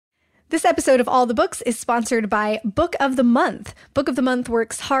This episode of All the Books is sponsored by Book of the Month. Book of the Month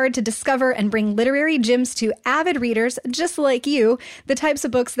works hard to discover and bring literary gems to avid readers just like you, the types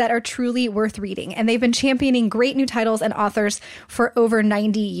of books that are truly worth reading. And they've been championing great new titles and authors for over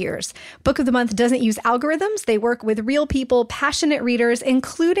 90 years. Book of the Month doesn't use algorithms. They work with real people, passionate readers,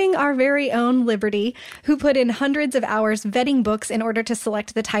 including our very own Liberty, who put in hundreds of hours vetting books in order to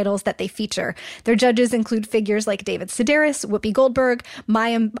select the titles that they feature. Their judges include figures like David Sedaris, Whoopi Goldberg,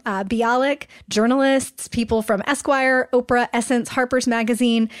 Maya Bialik, journalists, people from Esquire, Oprah, Essence, Harper's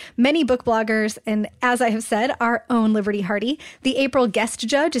Magazine, many book bloggers, and as I have said, our own Liberty Hardy. The April guest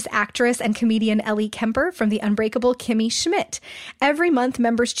judge is actress and comedian Ellie Kemper from The Unbreakable Kimmy Schmidt. Every month,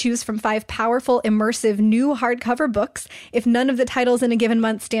 members choose from 5 powerful, immersive, new hardcover books. If none of the titles in a given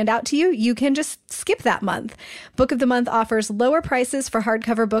month stand out to you, you can just skip that month. Book of the Month offers lower prices for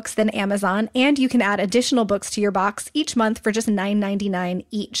hardcover books than Amazon, and you can add additional books to your box each month for just $9.99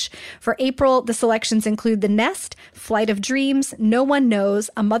 each. For April, the selections include The Nest, Flight of Dreams, No One Knows,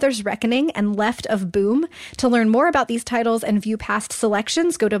 A Mother's Reckoning, and Left of Boom. To learn more about these titles and view past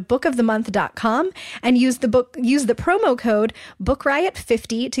selections, go to bookofthemonth.com and use the promo code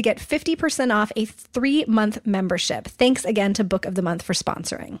BookRiot50 to get 50% off a 3-month membership. Thanks again to Book of the Month for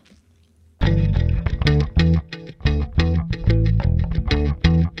sponsoring.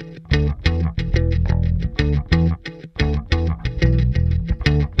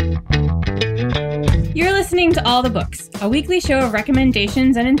 You're listening to All the Books, a weekly show of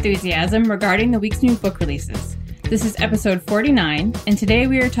recommendations and enthusiasm regarding the week's new book releases. This is episode 49, and today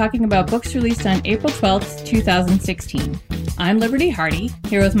we are talking about books released on April 12th, 2016. I'm Liberty Hardy,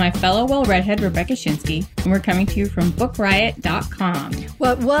 here with my fellow well-redhead Rebecca Shinsky, and we're coming to you from BookRiot.com.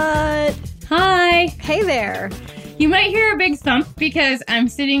 What? Hi! Hey there. You might hear a big thump because I'm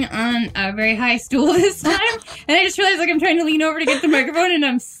sitting on a very high stool this time, and I just realized I'm trying to lean over to get the microphone and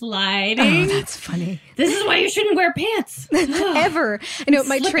I'm sliding. Oh, that's funny. This is why you shouldn't wear pants. Ever. I know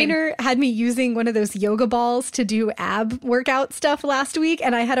my slipping. trainer had me using one of those yoga balls to do ab workout stuff last week,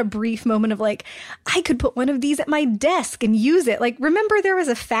 and I had a brief moment of like, I could put one of these at my desk and use it. Like, remember there was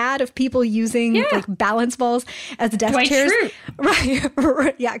a fad of people using like balance balls as desk Dwight chairs? Schrute.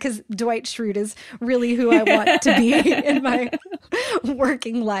 Right. Yeah, because Dwight Schrute is really who I want to be in my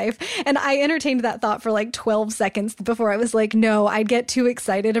working life. And I entertained that thought for like 12 seconds before I was like, no, I'd get too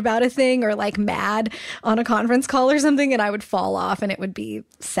excited about a thing or like mad on a conference call or something, and I would fall off and it would be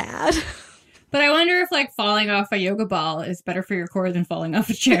sad. But I wonder if like falling off a yoga ball is better for your core than falling off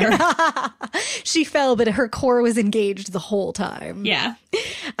a chair. She fell, but her core was engaged the whole time. Yeah.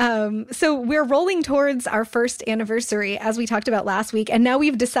 So we're rolling towards our first anniversary, as we talked about last week, and now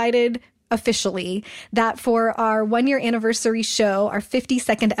we've decided officially that for our 1-year anniversary show, our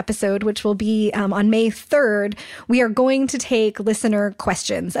 52nd episode, which will be on May 3rd, we are going to take listener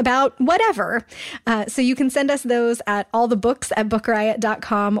questions about whatever. So you can send us those at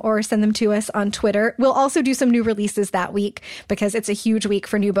allthebooks@bookriot.com or send them to us on Twitter. We'll also do some new releases that week because it's a huge week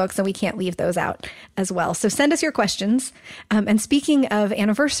for new books and we can't leave those out as well. So send us your questions. And speaking of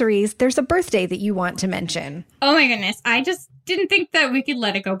anniversaries, there's a birthday that you want to mention. Oh my goodness. I just didn't think that we could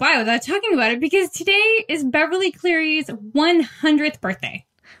let it go by without talking about it because today is Beverly Cleary's 100th birthday.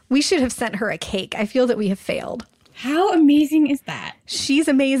 We should have sent her a cake. I feel that we have failed. How amazing is that? She's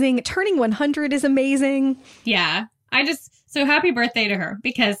amazing. Turning 100 is amazing. Yeah. So happy birthday to her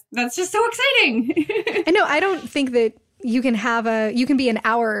because that's just so exciting. I know. I don't think that you can be in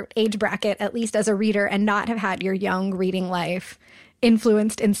our age bracket, at least as a reader, and not have had your young reading life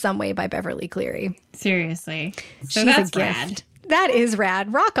influenced in some way by Beverly Cleary. Seriously. So She's that's a gift. rad. That is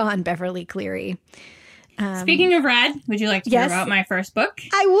rad. Rock on, Beverly Cleary. Speaking of rad, would you like to hear about my first book?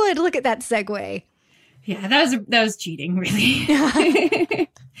 I would. Look at that segue. Yeah, that was cheating, really.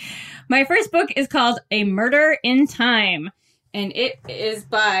 My first book is called A Murder in Time, and it is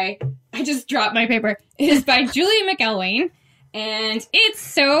by, I just dropped my paper. It is by Julie McElwain, and it's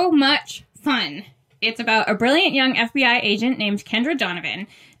so much fun. It's about a brilliant young FBI agent named Kendra Donovan,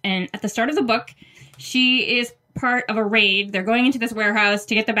 and at the start of the book, she is part of a raid. They're going into this warehouse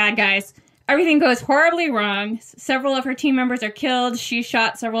to get the bad guys. Everything goes horribly wrong. Several of her team members are killed. She's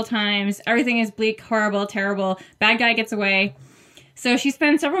shot several times. Everything is bleak, horrible, terrible. Bad guy gets away. So she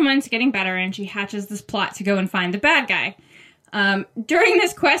spends several months getting better, and she hatches this plot to go and find the bad guy. During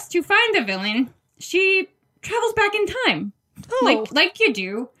this quest to find the villain, she travels back in time. Oh. Like you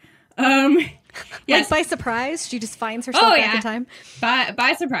do. Like Yes. by surprise, she just finds herself back in time.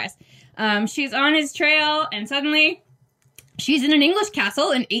 By surprise. She's on his trail, and suddenly she's in an English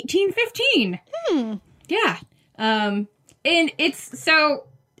castle in 1815. Yeah. And it's so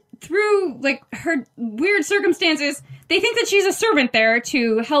through like her weird circumstances, they think that she's a servant there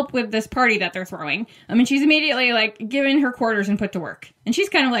to help with this party that they're throwing. I mean, she's immediately like given her quarters and put to work. And she's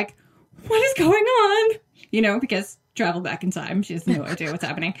kind of like, what is going on? You know, because travel back in time. She has no idea what's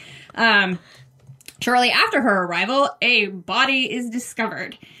happening. Shortly after her arrival, a body is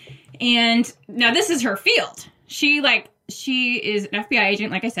discovered. And now this is her field. She is an FBI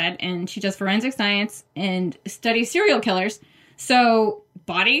agent, like I said, and she does forensic science and studies serial killers. So,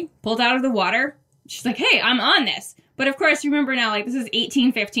 body pulled out of the water. She's like, hey, I'm on this. But of course, you remember now, like, this is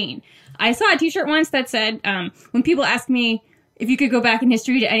 1815. I saw a t-shirt once that said, when people ask me if you could go back in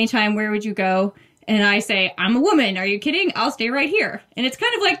history to any time, where would you go? And I say, I'm a woman. Are you kidding? I'll stay right here. And it's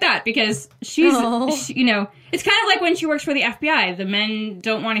kind of like that because she's, you know, it's kind of like when she works for the FBI. The men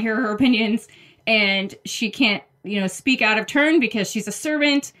don't want to hear her opinions and she can't, you know, speak out of turn because she's a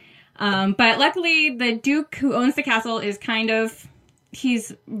servant. But luckily, the Duke who owns the castle is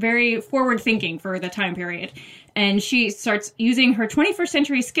he's very forward thinking for the time period. And she starts using her 21st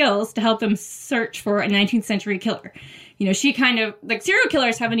century skills to help them search for a 19th century killer. You know, she kind of, like, serial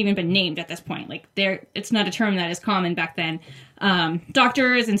killers haven't even been named at this point. Like, it's not a term that is common back then.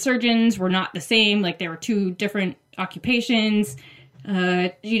 Doctors and surgeons were not the same. Like, there were two different occupations. You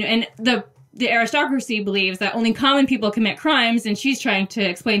know, and the aristocracy believes that only common people commit crimes, and she's trying to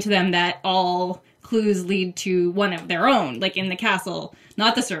explain to them that all clues lead to one of their own, like in the castle,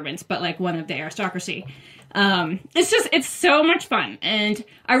 not the servants, but like one of the aristocracy. It's so much fun. And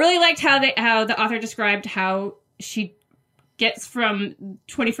I really liked how the author described how she gets from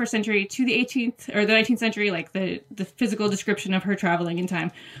 21st century to the 18th or the 19th century, like the physical description of her traveling in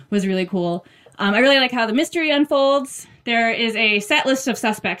time was really cool. I really like how the mystery unfolds. There is a set list of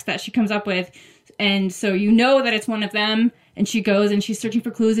suspects that she comes up with, and so you know that it's one of them, and she goes and she's searching for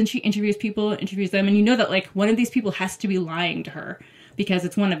clues, and she interviews them, and you know that like one of these people has to be lying to her because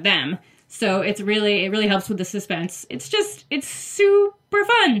it's one of them. So it really helps with the suspense. It's super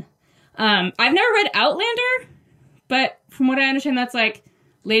fun. I've never read Outlander, but from what I understand, that's like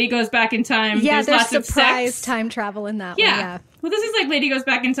lady goes back in time. Yeah, there's lots of surprise sex. time travel in that Yeah. one. Yeah. Well, this is like lady goes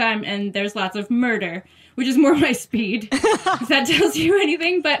back in time and there's lots of murder, which is more my speed, if that tells you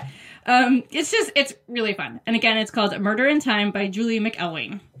anything. But it's really fun. And again, it's called Murder in Time by Julie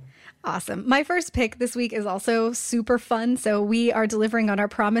McElwain. Awesome. My first pick this week is also super fun. So we are delivering on our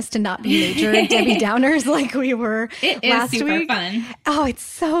promise to not be major Debbie Downers like we were last week. It is super fun. Oh, it's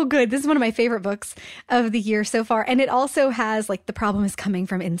so good. This is one of my favorite books of the year so far. And it also has like the problem is coming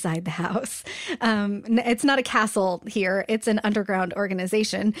from inside the house. It's not a castle here. It's an underground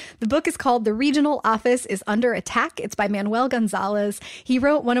organization. The book is called The Regional Office is Under Attack. It's by Manuel Gonzalez. He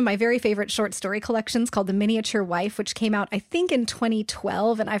wrote one of my very favorite short story collections called The Miniature Wife, which came out, I think, in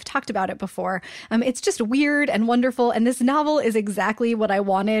 2012. And I've talked about it before. It's just weird and wonderful. And this novel is exactly what I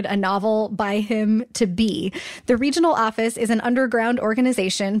wanted a novel by him to be. The Regional Office is an underground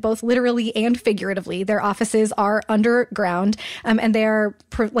organization, both literally and figuratively. Their offices are underground, and they are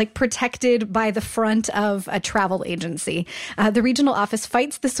protected by the front of a travel agency. The Regional Office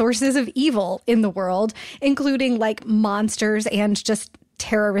fights the sources of evil in the world, including like monsters and just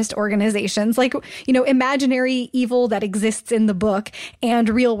terrorist organizations, like, you know, imaginary evil that exists in the book and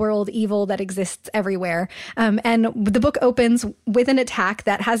real world evil that exists everywhere. And the book opens with an attack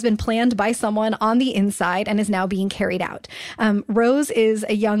that has been planned by someone on the inside and is now being carried out. Rose is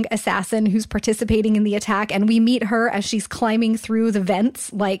a young assassin who's participating in the attack, and we meet her as she's climbing through the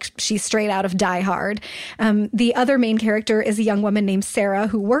vents like she's straight out of Die Hard. The other main character is a young woman named Sarah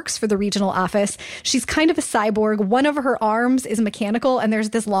who works for the Regional Office. She's kind of a cyborg. One of her arms is mechanical, and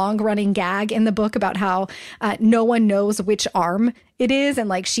there's this long running gag in the book about how no one knows which arm it is, and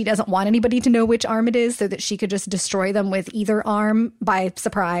like she doesn't want anybody to know which arm it is so that she could just destroy them with either arm by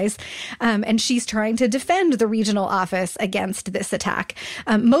surprise. And she's trying to defend the Regional Office against this attack.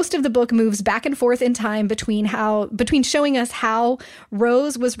 Most of the book moves back and forth in time between showing us how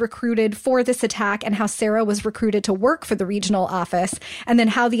Rose was recruited for this attack and how Sarah was recruited to work for the Regional Office, and then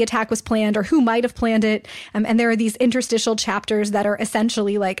how the attack was planned or who might have planned it. And there are these interstitial chapters that are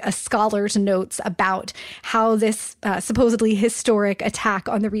essentially like a scholar's notes about how this supposedly historic attack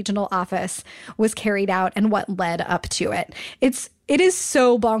on the Regional Office was carried out and what led up to it. It is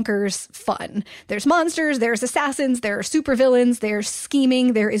so bonkers fun. There's monsters, there's assassins, there are supervillains, there's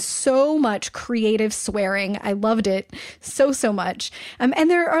scheming, there is so much creative swearing. I loved it so much. And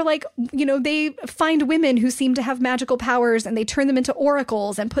there are like, you know, they find women who seem to have magical powers and they turn them into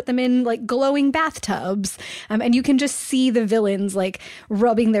oracles and put them in like glowing bathtubs. And you can just see the villains like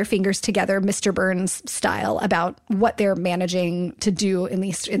rubbing their fingers together, Mr. Burns style, about what they're managing to do in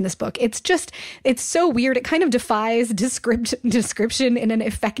this book. It's so weird. It kind of defies descriptive description in an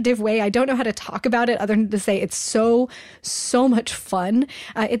effective way. I don't know how to talk about it other than to say it's so much fun.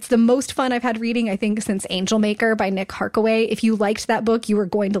 It's the most fun I've had reading, I think, since Angel Maker by Nick Harkaway. If you liked that book, you were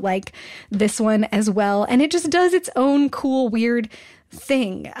going to like this one as well. And it just does its own cool, weird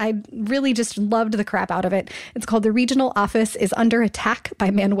thing. I really just loved the crap out of it. It's called The Regional Office is Under Attack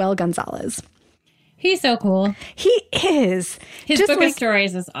by Manuel Gonzalez. He's so cool. He is. His just book like, of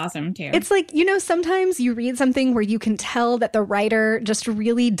stories is awesome, too. It's like, you know, sometimes you read something where you can tell that the writer just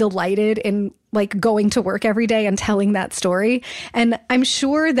really delighted in like going to work every day and telling that story. And I'm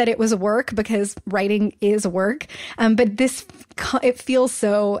sure that it was work because writing is work. But this, it feels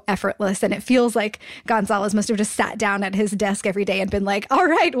so effortless. And it feels like Gonzalez must have just sat down at his desk every day and been like, all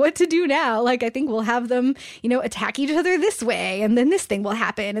right, what to do now? Like, I think we'll have them, you know, attack each other this way. And then this thing will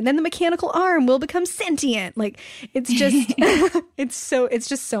happen. And then the mechanical arm will become sentient. Like, it's just, it's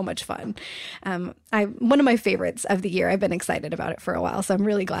just so much fun. One of my favorites of the year. I've been excited about it for a while. So I'm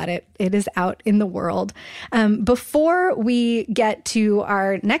really glad it is out in the world. Before we get to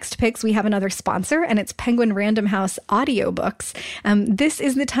our next picks, we have another sponsor, and it's Penguin Random House audiobooks. This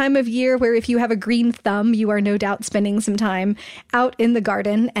is the time of year where if you have a green thumb, you are no doubt spending some time out in the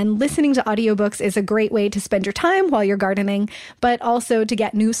garden, and listening to audiobooks is a great way to spend your time while you're gardening, but also to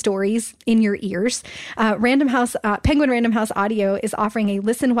get new stories in your ears. Penguin Random House Audio is offering a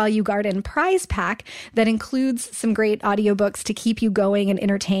Listen While You Garden prize pack that includes some great audiobooks to keep you going and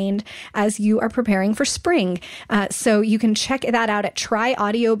entertained as you are preparing for spring. So you can check that out at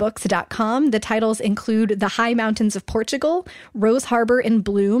tryaudiobooks.com. The titles include The High Mountains of Portugal, Rose Harbor in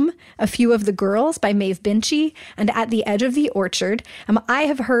Bloom, A Few of the Girls by Maeve Binchy, and At the Edge of the Orchard. I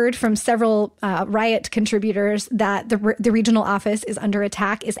have heard from several Riot contributors that the regional office is under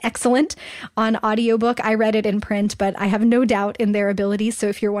attack is excellent on audiobook. I read it in print, but I have no doubt in their abilities. So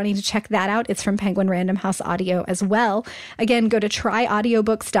if you're wanting to check that out, it's from Penguin Random House Audio as well. Again, go to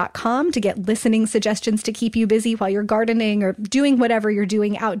tryaudiobooks.com to get listening suggestions to keep you busy while you're gardening or doing whatever you're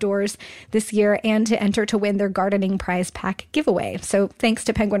doing outdoors this year, and to enter to win their gardening prize pack giveaway. So thanks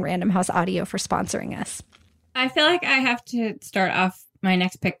to Penguin Random House Audio for sponsoring us. I feel like I have to start off my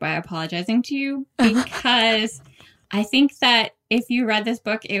next pick by apologizing to you because I think that if you read this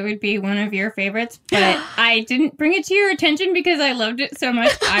book, it would be one of your favorites, but I didn't bring it to your attention because I loved it so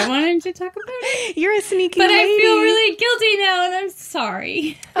much. I wanted to talk about it. You're a sneaky But lady. I feel really guilty now, and I'm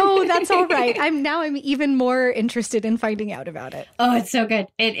sorry. Oh, that's all right. I'm even more interested in finding out about it. Oh, it's so good.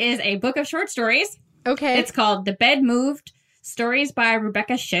 It is a book of short stories. Okay. It's called The Bed Moved, Stories by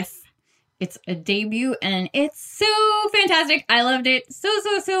Rebecca Schiff. It's a debut, and it's so fantastic. I loved it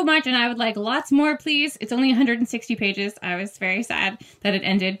so much, and I would like lots more, please. It's only 160 pages. I was very sad that it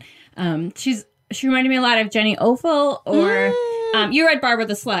ended. She reminded me a lot of Jenny Ophel, or you read Barbara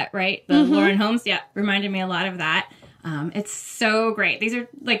the Slut, right? The Lauren Holmes. Yeah, reminded me a lot of that. It's so great. These are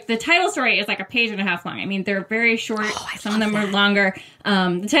like, the title story is like a page and a half long. I mean, they're very short. Some of them are longer.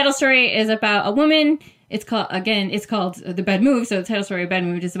 The title story is about a woman. It's called The Bed Moved. So the title story of Bed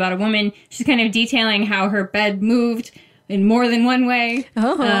Moved is about a woman. She's kind of detailing how her bed moved in more than one way.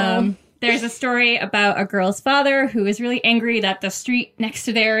 There's a story about a girl's father who is really angry that the street next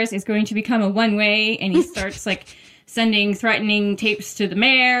to theirs is going to become a one-way, and he starts like sending threatening tapes to the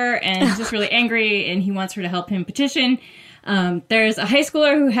mayor, and he's just really angry, and he wants her to help him petition. There's a high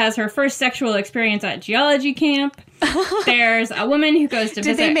schooler who has her first sexual experience at geology camp. There's a woman who goes to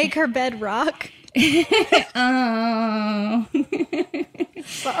visit... Did they make her bed rock? Oh.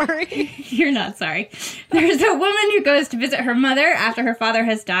 Sorry. You're not sorry. There's a woman who goes to visit her mother after her father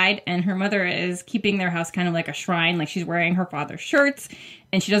has died, and her mother is keeping their house kind of like a shrine. Like, she's wearing her father's shirts,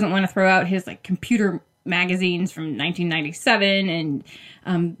 and she doesn't want to throw out his like computer magazines from 1997.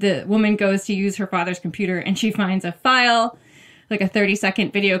 And the woman goes to use her father's computer, and she finds a file, like a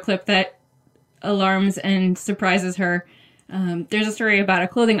 30-second video clip that alarms and surprises her. There's a story about a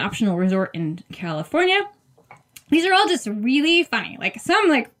clothing optional resort in California. These are all just really funny. Like, some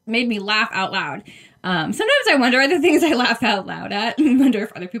like made me laugh out loud. Sometimes I wonder are the things I laugh out loud at, and wonder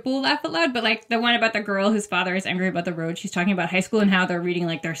if other people will laugh out loud. But like the one about the girl whose father is angry about the road, she's talking about high school and how they're reading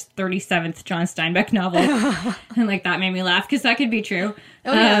like their 37th John Steinbeck novel. And like that made me laugh because that could be true.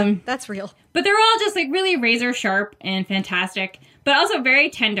 Oh yeah, that's real. But they're all just like really razor sharp and fantastic, but also very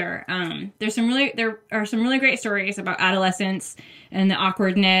tender. There are some really great stories about adolescence and the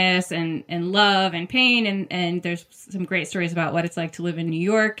awkwardness and love and pain, and there's some great stories about what it's like to live in New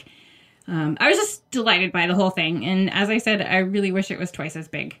York. I was just delighted by the whole thing, and as I said, I really wish it was twice as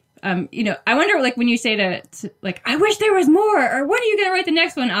big. I wonder, like, when you say to like, I wish there was more, or when are you going to write the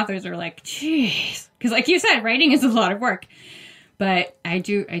next one? Authors are like, jeez, because like you said, writing is a lot of work. but I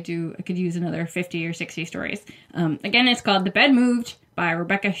could use another 50 or 60 stories. Again, it's called The Bed Moved by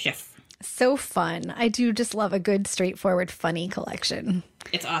Rebecca Schiff. So fun. I do just love a good, straightforward, funny collection.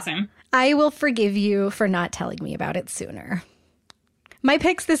 It's awesome. I will forgive you for not telling me about it sooner. My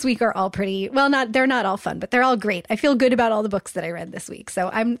picks this week are all pretty, well, they're not all fun, but they're all great. I feel good about all the books that I read this week.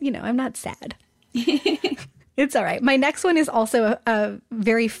 So I'm not sad. It's all right. My next one is also a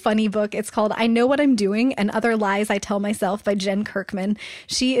very funny book. It's called I Know What I'm Doing and Other Lies I Tell Myself by Jen Kirkman.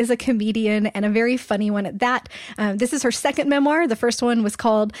 She is a comedian and a very funny one at that. This is her second memoir. The first one was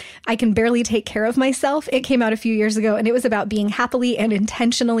called I Can Barely Take Care of Myself. It came out a few years ago, and it was about being happily and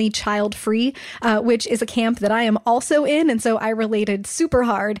intentionally child-free, which is a camp that I am also in. And so I related super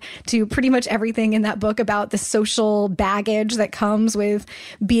hard to pretty much everything in that book about the social baggage that comes with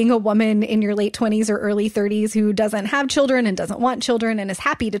being a woman in your late 20s or early 30s who doesn't have children and doesn't want children and is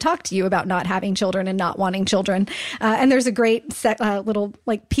happy to talk to you about not having children and not wanting children. And there's a great little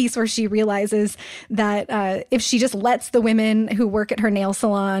piece where she realizes that if she just lets the women who work at her nail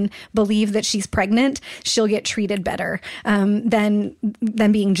salon believe that she's pregnant, she'll get treated better than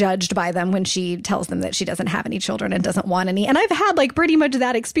being judged by them when she tells them that she doesn't have any children and doesn't want any. And I've had pretty much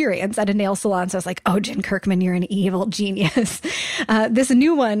that experience at a nail salon. So I was like, oh, Jen Kirkman, you're an evil genius. This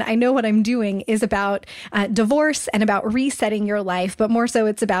new one, I Know What I'm Doing, is about divorce and about resetting your life, but more so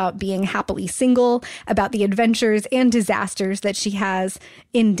it's about being happily single, about the adventures and disasters that she has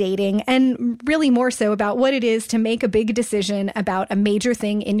in dating, and really more so about what it is to make a big decision about a major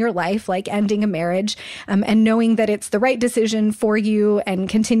thing in your life, like ending a marriage, and knowing that it's the right decision for you and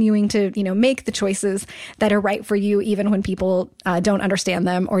continuing to, make the choices that are right for you, even when people don't understand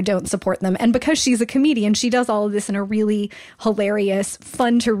them or don't support them. And because she's a comedian, she does all of this in a really hilarious,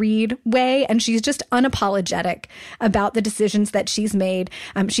 fun to read way, and she's just unapologetic about the decisions that she's made.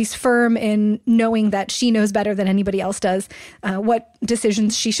 She's firm in knowing that she knows better than anybody else does what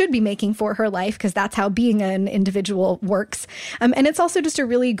decisions she should be making for her life, because that's how being an individual works. And it's also just a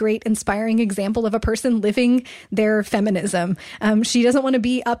really great, inspiring example of a person living their feminism. She doesn't want to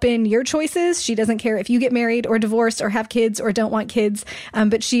be up in your choices. She doesn't care if you get married or divorced or have kids or don't want kids.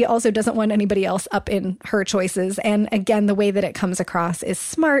 But she also doesn't want anybody else up in her choices. And again, the way that it comes across is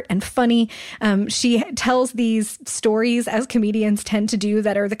smart and funny. She tells these stories, as comedians tend to do,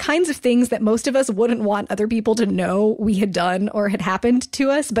 that are the kinds of things that most of us wouldn't want other people to know we had done or had happened to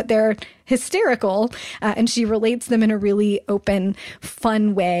us, but they're hysterical, and she relates them in a really open,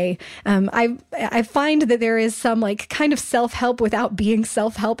 fun way. I find that there is some kind of self-help without being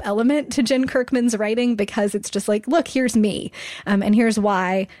self-help element to Jen Kirkman's writing, because it's just look, here's me, and here's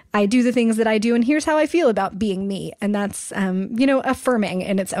why I do the things that I do, and here's how I feel about being me. And that's, affirming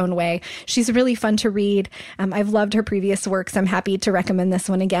in its own way. She's really fun to read. I've loved her previous works. I'm happy to recommend this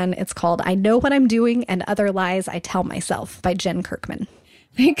one again. It's called I Know What I'm Doing and Other Lies I Tell Myself by Jen Kirkman.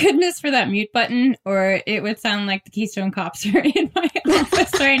 Thank goodness for that mute button, or it would sound like the Keystone Cops are in my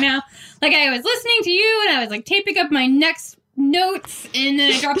office right now. I was listening to you, and I was taping up my next notes, and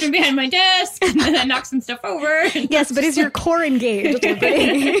then I dropped them behind my desk, and then I knocked some stuff over. Yes, but is your core engaged?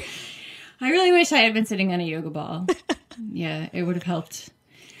 I really wish I had been sitting on a yoga ball. Yeah, it would have helped.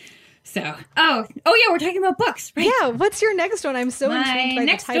 So, oh yeah, we're talking about books, right? Yeah, what's your next one? I'm so intrigued by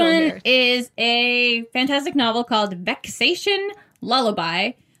the title here. My here. next one is a fantastic novel called Vexation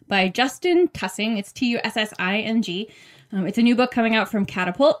Lullaby by Justin Tussing. It's Tussing. It's a new book coming out from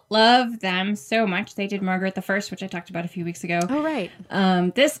Catapult. Love them so much. They did Margaret the First, which I talked about a few weeks ago. Oh, right.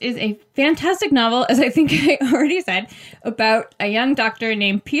 This is a fantastic novel, as I think I already said, about a young doctor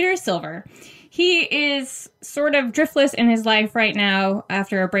named Peter Silver. He is sort of driftless in his life right now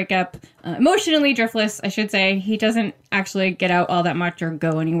after a breakup. Emotionally driftless, I should say. He doesn't actually get out all that much or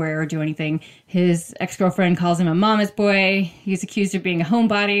go anywhere or do anything. His ex-girlfriend calls him a mama's boy. He's accused of being a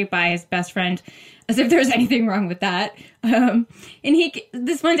homebody by his best friend, as if there's anything wrong with that. And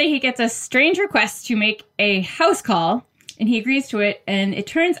this Monday he gets a strange request to make a house call, and he agrees to it. And it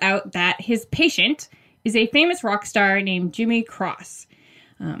turns out that his patient is a famous rock star named Jimmy Cross.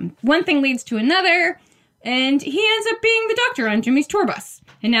 One thing leads to another, and he ends up being the doctor on Jimmy's tour bus.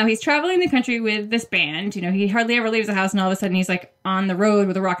 And now he's traveling the country with this band. He hardly ever leaves the house, and all of a sudden he's on the road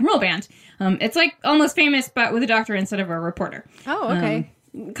with a rock and roll band. It's Almost Famous, but with a doctor instead of a reporter. Oh, okay.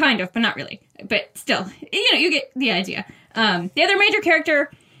 Kind of, but not really. But still, you get the idea. The other major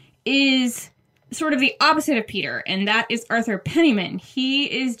character is sort of the opposite of Peter, and that is Arthur Pennyman. He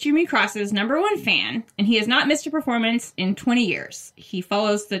is Jimmy Cross's #1 fan, and he has not missed a performance in 20 years. He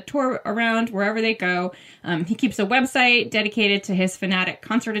follows the tour around wherever they go. He keeps a website dedicated to his fanatic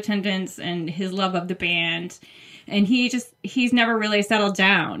concert attendance and his love of the band, and he's never really settled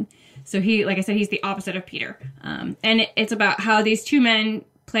down. So he, like I said, he's the opposite of Peter. And it's about how these two men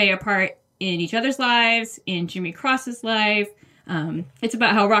play a part in each other's lives, in Jimmy Cross's life. It's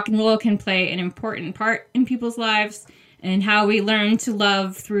about how rock and roll can play an important part in people's lives and how we learn to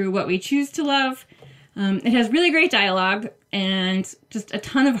love through what we choose to love. It has really great dialogue and just a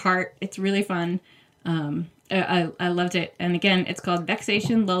ton of heart. It's really fun. I loved it. And again, it's called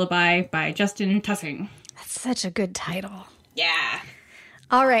Vexation Lullaby by Justin Tussing. That's such a good title. Yeah.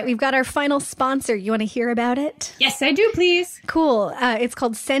 All right, we've got our final sponsor. You want to hear about it? Yes, I do, please. Cool. It's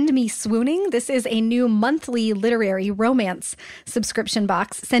called Send Me Swooning. This is a new monthly literary romance subscription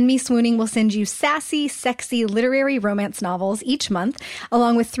box. Send Me Swooning will send you sassy, sexy literary romance novels each month,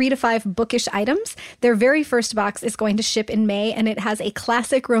 along with 3 to 5 bookish items. Their very first box is going to ship in May, and it has a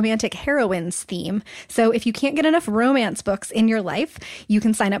classic romantic heroines theme. So if you can't get enough romance books in your life, you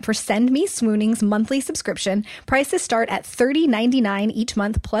can sign up for Send Me Swooning's monthly subscription. Prices start at $30.99 each month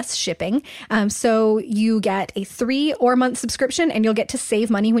plus shipping. So you get a 3 or month subscription and you'll get to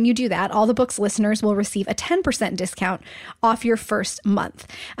save money when you do that. All the book's listeners will receive a 10% discount off your first month.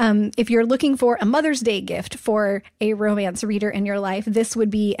 If you're looking for a Mother's Day gift for a romance reader in your life, this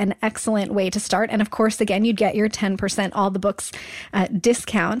would be an excellent way to start. And of course, again, you'd get your 10% all the books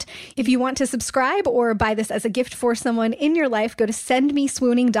discount. If you want to subscribe or buy this as a gift for someone in your life, go to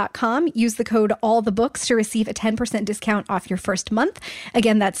sendmeswooning.com. Use the code ALLTHEBOOKS to receive a 10% discount off your first month.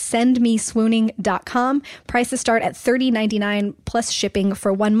 Again, that's sendmeswooning.com. Prices start at $30.99 plus shipping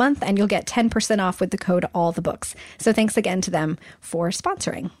for 1 month, and you'll get 10% off with the code ALLTHEBOOKS. So thanks again to them for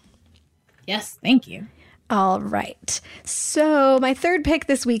sponsoring. Yes, thank you. All right. So my third pick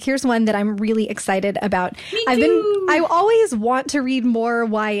this week, here's one that I'm really excited about. Me too. I always want to read more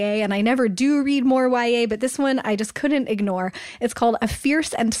YA, and I never do read more YA, but this one I just couldn't ignore. It's called A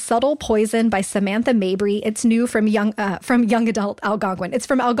Fierce and Subtle Poison by Samantha Mabry. It's new from young adult Algonquin. It's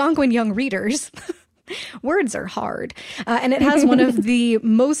from Algonquin Young Readers. Words are hard. And it has one of the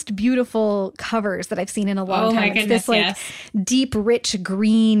most beautiful covers that I've seen in a long time. My goodness, it's this deep, rich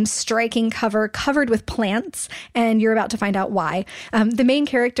green, striking cover covered with plants, and you're about to find out why. The main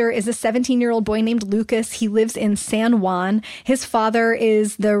character is a 17-year-old boy named Lucas. He lives in San Juan. His father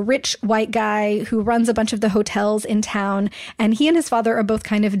is the rich white guy who runs a bunch of the hotels in town, and he and his father are both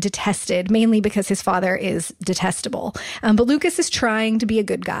kind of detested, mainly because his father is detestable. But Lucas is trying to be a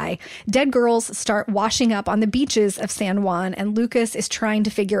good guy. Dead girls start washing up on the beaches of San Juan, and Lucas is trying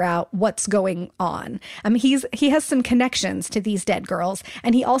to figure out what's going on. He has some connections to these dead girls,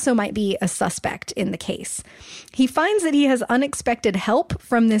 and he also might be a suspect in the case. He finds that he has unexpected help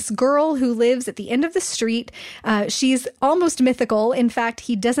from this girl who lives at the end of the street. She's almost mythical. In fact,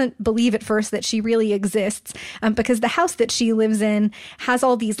 he doesn't believe at first that she really exists, because the house that she lives in has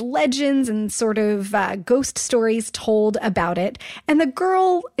all these legends and sort of ghost stories told about it. And the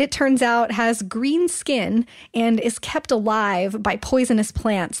girl, it turns out, has green skin and is kept alive by poisonous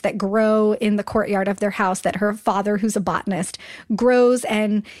plants that grow in the courtyard of their house that her father, who's a botanist, grows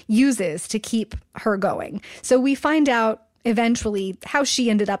and uses to keep her going. So we find out eventually how she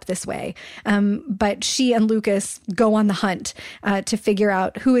ended up this way. But she and Lucas go on the hunt to figure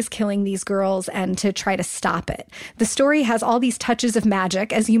out who is killing these girls and to try to stop it. The story has all these touches of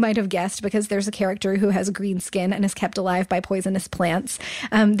magic, as you might have guessed, because there's a character who has green skin and is kept alive by poisonous plants.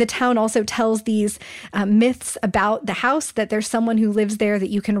 The town also tells these myths about the house, that there's someone who lives there that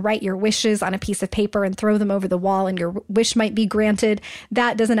you can write your wishes on a piece of paper and throw them over the wall and your wish might be granted.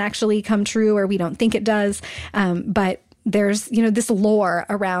 That doesn't actually come true, or we don't think it does. But there's, this lore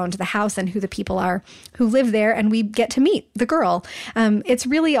around the house and who the people are who live there, and we get to meet the girl. It's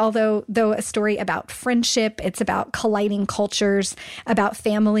really, though a story about friendship. It's about colliding cultures, about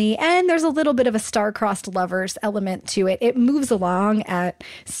family, and there's a little bit of a star-crossed lovers element to it. It moves along at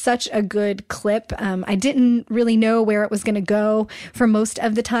such a good clip. I didn't really know where it was going to go for most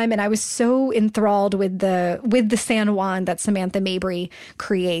of the time, and I was so enthralled with the San Juan that Samantha Mabry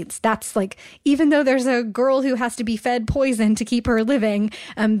creates. That's like, even though there's a girl who has to be fed poison to keep her living,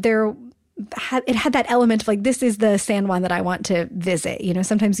 it had that element of like, this is the San Juan that I want to visit.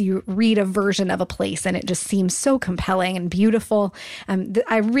 Sometimes you read a version of a place and it just seems so compelling and beautiful.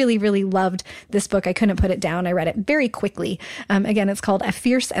 I really, really loved this book. I couldn't put it down. I read it very quickly. Again, it's called A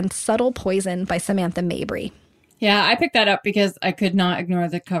Fierce and Subtle Poison by Samantha Mabry. Yeah, I picked that up because I could not ignore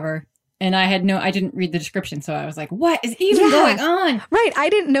the cover. And I didn't read the description, so I was like, what is even going on? Right. I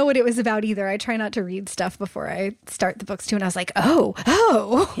didn't know what it was about either. I try not to read stuff before I start the books too. And I was like,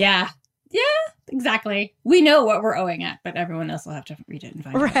 oh. Yeah, exactly. We know what we're owing at, but everyone else will have to read it and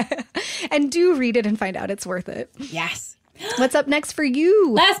find out. And do read it and find out it's worth it. Yes. What's up next for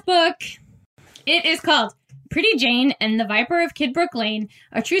you? Last book. It is called Pretty Jane and the Viper of Kidbrooke Lane,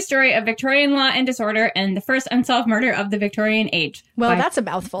 a true story of Victorian law and disorder and the first unsolved murder of the Victorian age. Well, that's a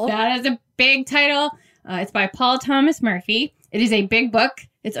mouthful. That is a big title. It's by Paul Thomas Murphy. It is a big book.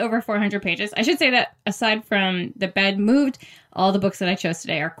 It's over 400 pages. I should say that aside from The Bed Moved, all the books that I chose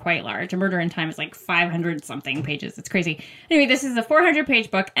today are quite large. A Murder in Time is like 500 something pages. It's crazy. Anyway, this is a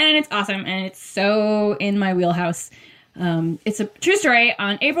 400-page book, and it's awesome, and it's so in my wheelhouse. It's a true story.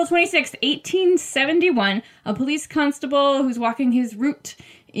 On April 26th, 1871, a police constable who's walking his route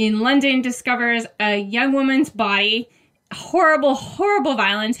in London discovers a young woman's body. Horrible, horrible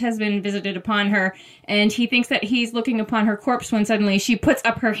violence has been visited upon her, and he thinks that he's looking upon her corpse when suddenly she puts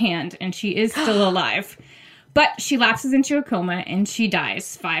up her hand, and she is still alive. But she lapses into a coma, and she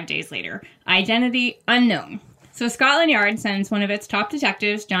dies 5 days later. Identity unknown. So Scotland Yard sends one of its top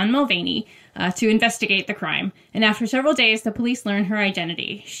detectives, John Mulvaney, to investigate the crime. And after several days, the police learn her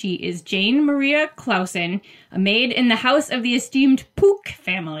identity. She is Jane Maria Clausen, a maid in the house of the esteemed Pook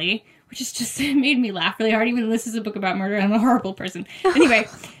family, which is just made me laugh really hard, even though this is a book about murder. I'm a horrible person. Anyway,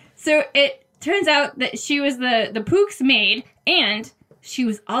 so it turns out that she was the Pook's maid, and she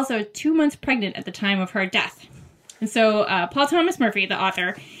was also 2 months pregnant at the time of her death. And so Paul Thomas Murphy, the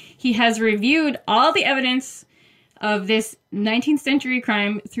author, he has reviewed all the evidence of this 19th century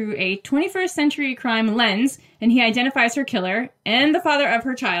crime through a 21st century crime lens, and he identifies her killer and the father of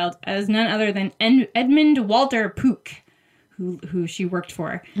her child as none other than Edmund Walter Pook, who she worked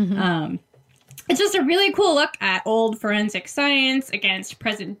for. Mm-hmm. It's just a really cool look at old forensic science against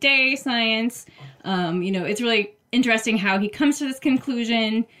present day science. It's really interesting how he comes to this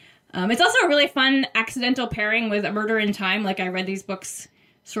conclusion. It's also a really fun accidental pairing with A Murder in Time. Like, I read these books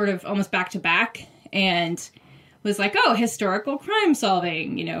sort of almost back to back and was like, oh, historical crime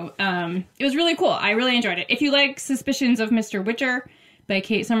solving, It was really cool. I really enjoyed it. If you like Suspicions of Mr. Witcher by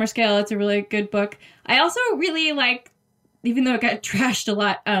Kate Summerscale, it's a really good book. I also really like, even though it got trashed a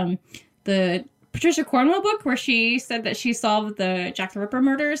lot, the Patricia Cornwell book where she said that she solved the Jack the Ripper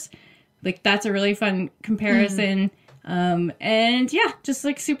murders. Like, that's a really fun comparison. And yeah, just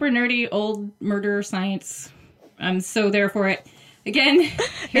like super nerdy old murder science. I'm so there for it. Again,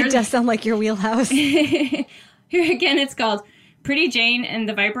 it does sound like your wheelhouse. Here again, it's called Pretty Jane and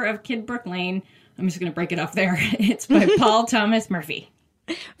the Viper of Kidbrooke Lane. I'm just going to break it off there. It's by Paul Thomas Murphy.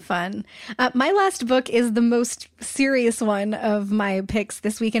 Fun. My last book is the most serious one of my picks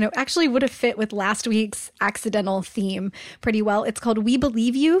this week, and it actually would have fit with last week's accidental theme pretty well. It's called We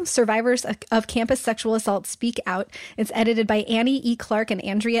Believe You, Survivors of Campus Sexual Assault Speak Out. It's edited by Annie E. Clark and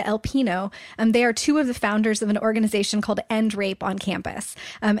Andrea L. Pino. They are two of the founders of an organization called End Rape on Campus.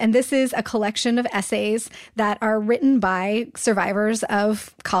 And this is a collection of essays that are written by survivors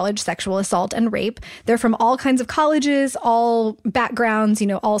of college sexual assault and rape. They're from all kinds of colleges, all backgrounds,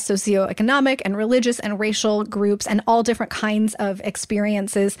 all socioeconomic and religious and racial groups, and all different kinds of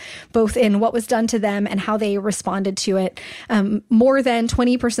experiences, both in what was done to them and how they responded to it. More than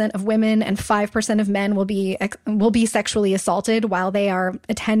 20% of women and 5% of men will be sexually assaulted while they are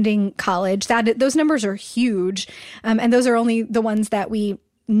attending college. Those numbers are huge, and those are only the ones that we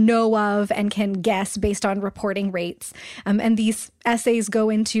know of and can guess based on reporting rates. And these essays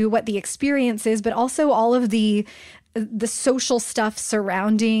go into what the experience is, but also all of the social stuff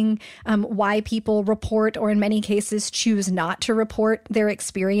surrounding why people report, or in many cases choose not to report, their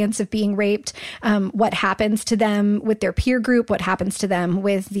experience of being raped, what happens to them with their peer group, what happens to them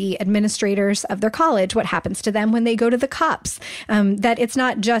with the administrators of their college, what happens to them when they go to the cops, that it's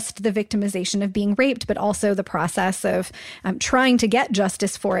not just the victimization of being raped, but also the process of trying to get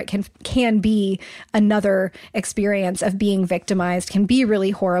justice for it can be another experience of being victimized, can be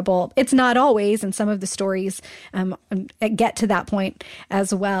really horrible. It's not always, and some of the stories get to that point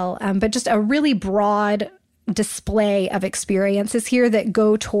as well. But just a really broad display of experiences here that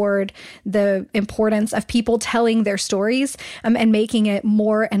go toward the importance of people telling their stories and making it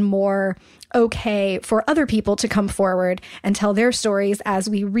more and more okay for other people to come forward and tell their stories as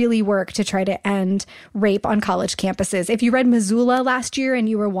we really work to try to end rape on college campuses. If you read Missoula last year and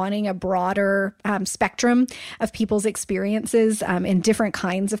you were wanting a broader spectrum of people's experiences in different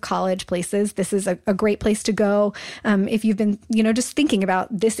kinds of college places, this is a great place to go. If you've been, just thinking about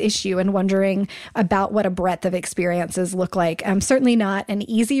this issue and wondering about what a breadth of experiences look like. Certainly not an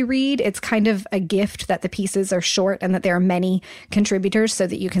easy read. It's kind of a gift that the pieces are short and that there are many contributors so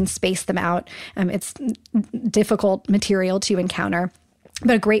that you can space them out. It's difficult material to encounter.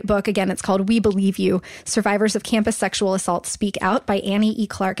 But a great book. Again, it's called We Believe You, Survivors of Campus Sexual Assault Speak Out by Annie E.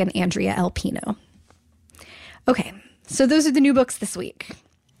 Clark and Andrea L. Pino. Okay, so those are the new books this week.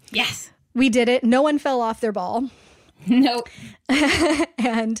 Yes. We did it. No one fell off their ball. Nope.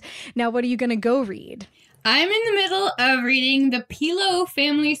 And now what are you going to go read? I'm in the middle of reading The Pilo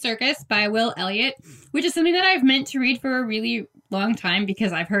Family Circus by Will Elliott, which is something that I've meant to read for a really long time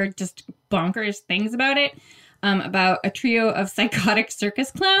because I've heard just bonkers things about it, about a trio of psychotic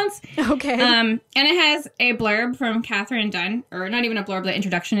circus clowns. Okay. And it has a blurb from Catherine Dunn, or not even a blurb, the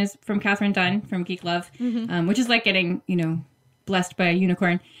introduction is from Catherine Dunn from Geek Love, which is like getting, blessed by a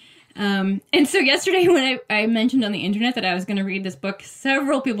unicorn. And so yesterday when I mentioned on the internet that I was going to read this book,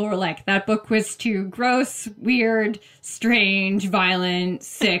 several people were like, that book was too gross, weird, strange, violent,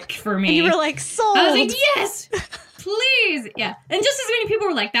 sick for me. And you were like, sold. I was like, yes, please. Yeah. And just as many people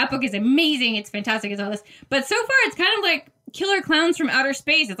were like, that book is amazing. It's fantastic. It's all this. But so far it's kind of like Killer Clowns from Outer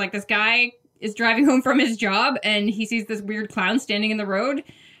Space. It's like this guy is driving home from his job and he sees this weird clown standing in the road.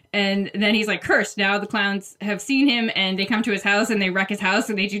 And then he's like cursed. Now the clowns have seen him and they come to his house and they wreck his house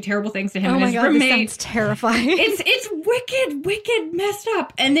and they do terrible things to him and his roommate. This sounds terrifying. It's wicked messed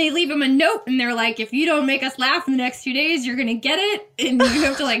up. And they leave him a note and they're like, if you don't make us laugh in the next 2 days, you're going to get it. And you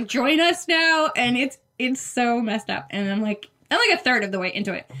have to like join us now. And it's so messed up. And I'm like a third of the way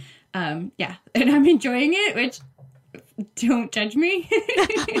into it. Yeah. And I'm enjoying it, which don't judge me.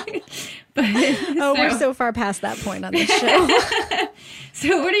 But we're so far past that point on this show.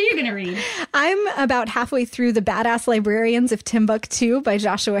 So what are you going to read? I'm about halfway through The Badass Librarians of Timbuktu by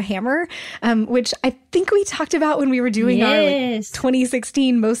Joshua Hammer, which I think we talked about when we were doing our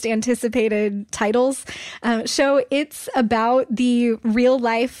 2016 most anticipated titles show. It's about the real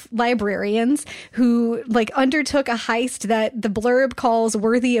life librarians who undertook a heist that the blurb calls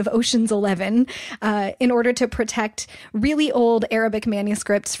worthy of Ocean's 11 in order to protect really old Arabic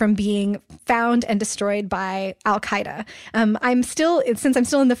manuscripts from being found and destroyed by Al-Qaeda. Since I'm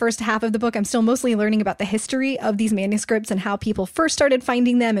still in the first half of the book, I'm still mostly learning about the history of these manuscripts and how people first started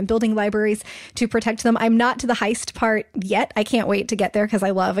finding them and building libraries to protect them. I'm not to the heist part yet. I can't wait to get there because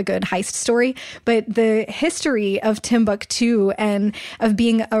I love a good heist story. But the history of Timbuktu and of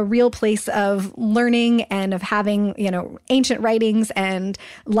being a real place of learning and of having, ancient writings and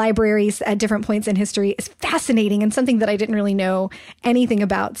libraries at different points in history is fascinating and something that I didn't really know anything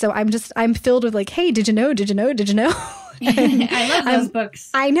about. So I'm filled with hey, did you know? Did you know? Did you know? I love those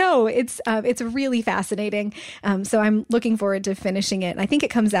books. I know it's really fascinating. So I'm looking forward to finishing it. I think it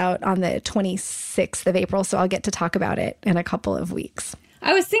comes out on the 26th of April, so I'll get to talk about it in a couple of weeks.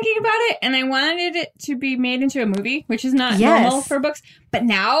 I was thinking about it, and I wanted it to be made into a movie, which is not normal for books. But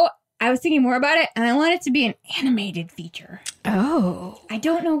now I was thinking more about it, and I want it to be an animated feature. Oh, I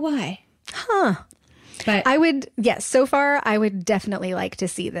don't know why. Huh. But so far I would definitely like to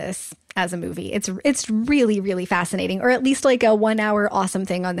see this as a movie. It's really, really fascinating, or at least like a 1 hour awesome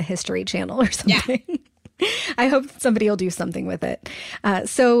thing on the History Channel or something. Yeah. I hope somebody will do something with it.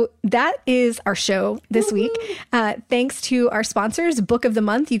 So that is our show this week. Thanks to our sponsors, Book of the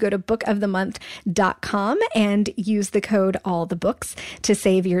Month. You go to bookofthemonth.com and use the code ALLTHEBOOKS to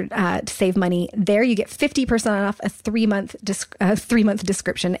save money there. You get 50% off a 3-month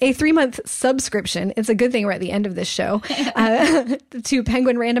subscription. It's a good thing we're at the end of this show. To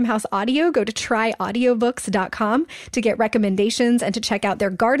Penguin Random House Audio, go to tryaudiobooks.com to get recommendations and to check out their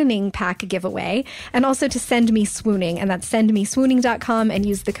gardening pack giveaway. And also to Send Me Swooning, and that's sendmeswooning.com, and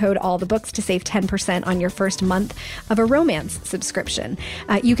use the code ALLTHEBOOKS to save 10% on your first month of a romance subscription.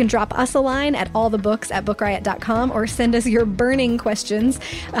 You can drop us a line at allthebooks@bookriot.com or send us your burning questions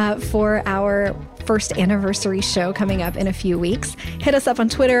for our first anniversary show coming up in a few weeks. Hit us up on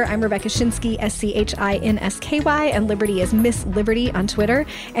Twitter. I'm Rebecca Schinsky, SCHINSKY, and Liberty is Miss Liberty on Twitter.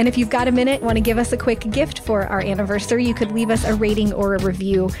 And if you've got a minute, want to give us a quick gift for our anniversary, you could leave us a rating or a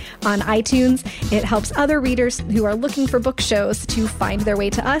review on iTunes. It helps other readers who are looking for book shows to find their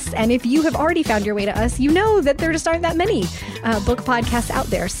way to us. And if you have already found your way to us, you know that there just aren't that many book podcasts out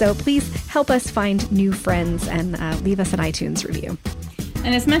there. So please help us find new friends and leave us an iTunes review.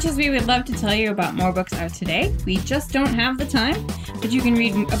 And as much as we would love to tell you about more books out today, we just don't have the time. But you can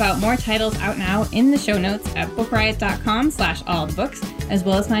read about more titles out now in the show notes at bookriot.com/allthebooks, as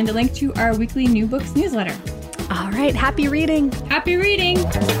well as find a link to our weekly new books newsletter. All right. Happy reading. Happy reading.